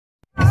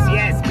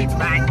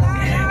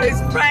It's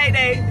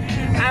Friday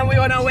and we're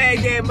on our way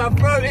again. My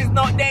throat is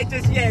not there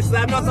just yet, so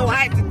I'm not so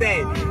hyped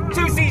today.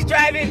 2C's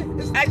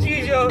driving, as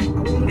usual.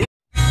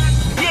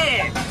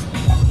 Yeah,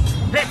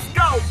 let's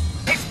go.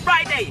 It's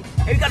Friday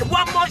and we got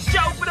one more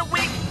show for the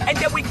week and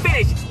then we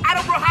finish.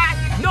 Attleborough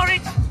High,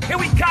 Norwich, here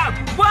we come.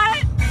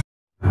 What?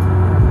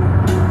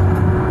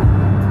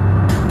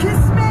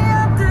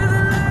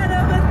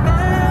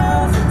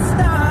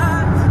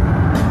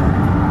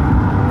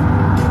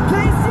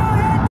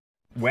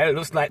 Well, it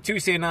looks like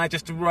 2C and I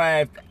just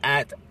arrived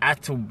at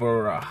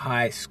Attleborough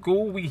High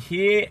School. We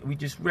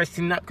just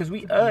resting up because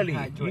we early.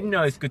 You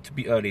know it's good to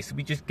be early, so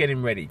we just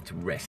getting ready to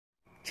rest.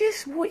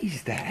 Just what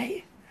is that,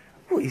 eh?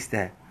 What is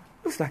that?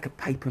 Looks like a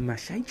paper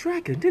mache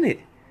dragon, doesn't it?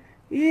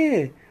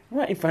 Yeah,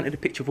 right in front of the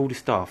picture of all the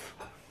staff.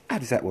 How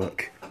does that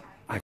work?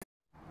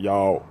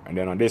 Yo, and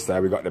then on this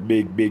side we got the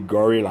big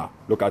gorilla.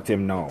 Look at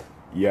him now.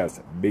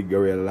 Yes, big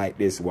gorilla like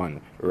this one,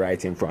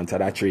 right in front of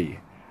that tree.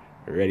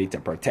 Ready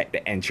to protect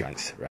the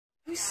entrance. Right?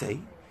 You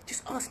see,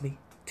 just ask me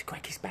to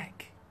crack his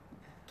back.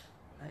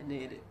 I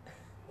need it.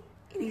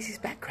 He needs his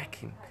back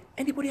cracking.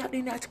 Anybody out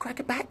there know how to crack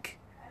a back?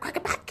 Crack a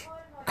back.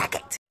 Crack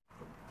it.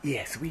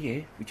 Yes, we're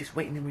here. We're just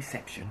waiting in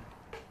reception.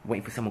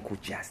 Waiting for someone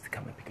called Jazz to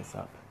come and pick us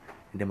up.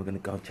 And then we're going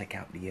to go and check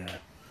out the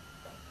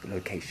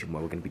location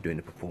where we're going to be doing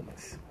the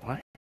performance. All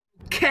right?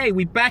 Okay,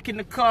 we back in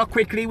the car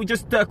quickly. We're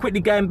just quickly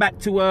going back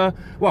to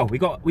well, we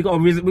got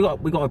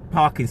a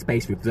parking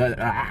space with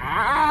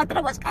I don't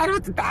know what's going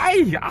on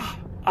today.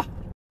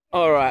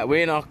 All right,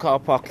 we're in our car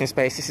parking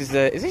space. Is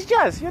this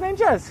Jazz? Your name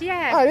Jazz?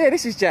 Yeah. Oh yeah,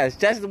 this is Jazz.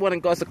 Jazz is the one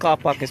that got us the car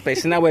parking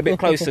space. So now we're a bit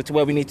closer to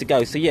where we need to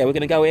go. So yeah, we're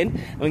gonna go in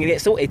and we're gonna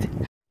get sorted.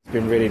 It's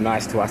been really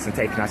nice to us and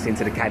taking us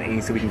into the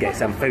canteen so we can get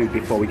some food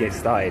before we get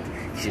started.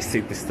 She's a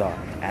superstar,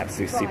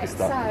 absolute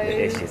superstar.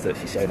 Yeah,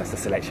 she's showing us the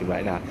selection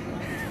right now.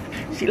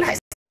 She likes.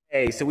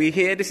 Hey, so we're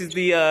here. This is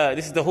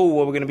the hall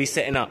where we're going to be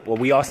setting up. Well,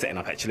 we are setting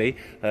up actually.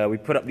 We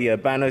put up the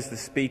banners, the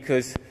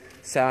speakers,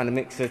 sound, the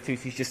mixer.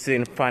 2C's just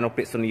doing the final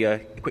bits on the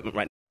equipment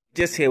right now.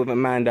 Just here with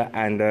Amanda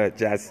and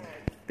Jazz.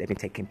 They've been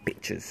taking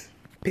pictures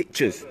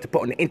to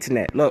put on the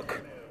internet.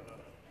 Look.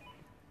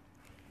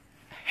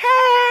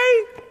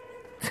 Hey!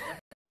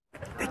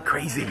 They're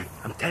crazy.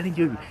 I'm telling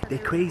you, they're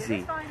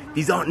crazy.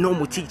 These aren't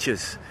normal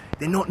teachers.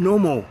 They're not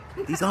normal.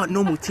 These aren't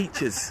normal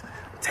teachers.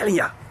 I'm telling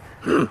you.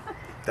 Don't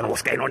know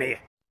what's going on here.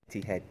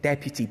 Her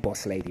deputy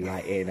boss lady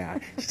right here now.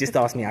 She just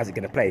asked me how's it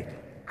going to play.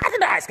 I don't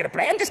know how it's going to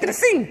play. I'm just going to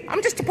sing.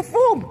 I'm just to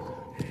perform.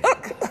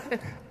 Look,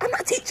 I'm not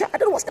a teacher. I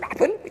don't know what's going to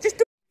happen. We just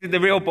do. This is the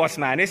real boss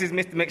man. This is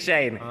Mr.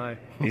 McShane. Hi.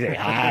 He's like,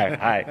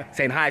 hi.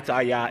 Saying hi to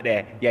all you out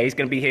there. Yeah, he's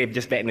going to be here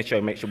just letting the show,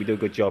 make sure we do a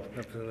good job.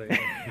 Absolutely.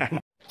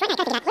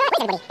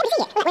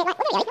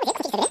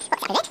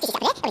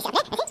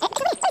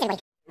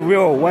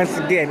 Real, once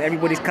again,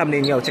 everybody's coming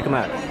in. Yo, check them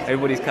out.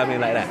 Everybody's coming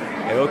in like that.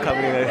 They're all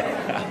coming in.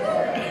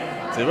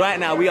 So right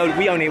now, we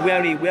only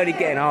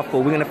getting half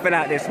full. We're going to fill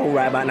out this hall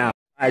right about now.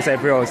 Alright, so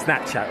if we're on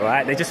Snapchat,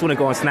 right? They just want to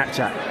go on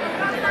Snapchat.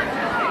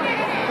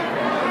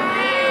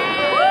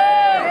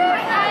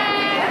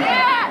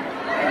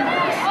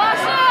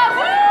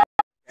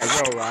 Yeah,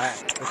 we're alright.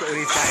 Look at all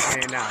these guys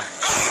in here now.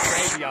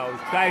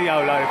 Crazy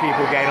old load of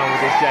people getting on with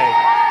this show.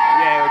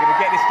 Yeah, we're going to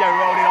get this show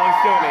rolling on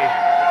shortly.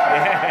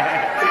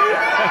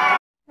 Yeah.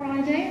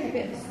 Friday, a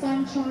bit of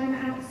sunshine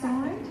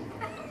outside.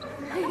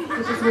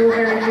 Which is all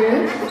very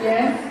good,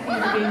 yes.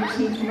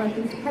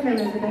 Hello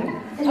over there.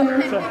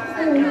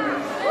 Hello.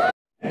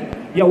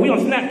 Yo, we on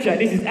Snapchat.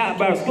 This is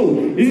Attleborough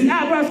School. This is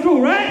Attleborough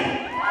School,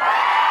 right?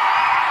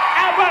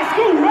 Attleborough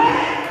School, right?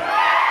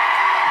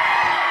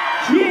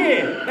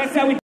 Yeah, that's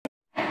how we.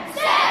 Step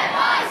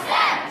by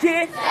step.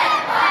 Yeah. Step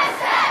by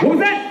step. What was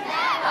that?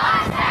 Step by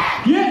step.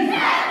 Yeah.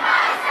 Step by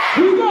step.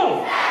 Here we go.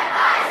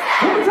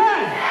 Step by step. One more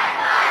time.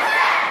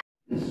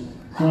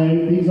 So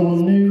these are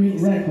new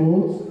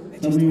records.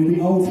 So we will be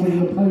altering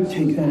the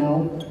posters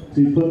now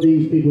to put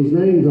these people's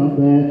names up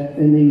there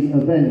in these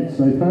events.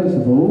 So first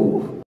of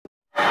all,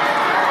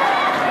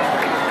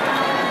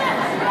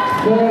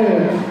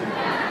 third,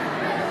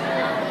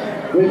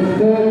 with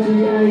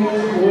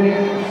 38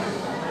 wins.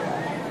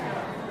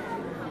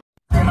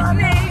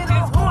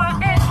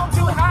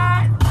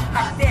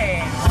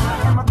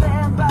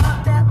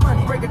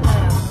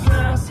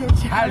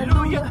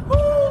 Hallelujah.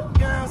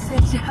 Girl,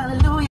 said you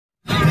hallelujah.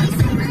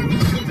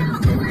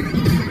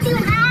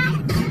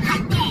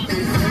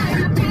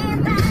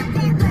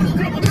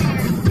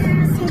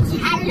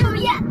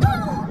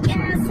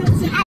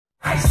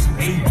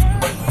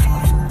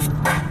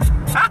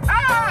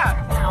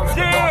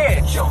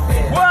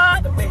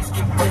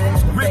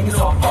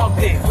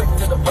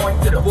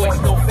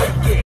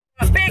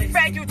 Big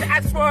thank you to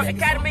Attleborough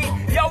Academy.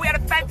 Yo, we had a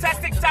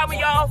fantastic time with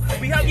y'all.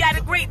 We hope you had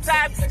a great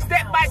time.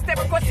 Step by step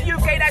across the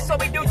UK, that's what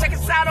we do. Check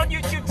us out on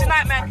YouTube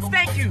tonight, man.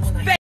 Thank you.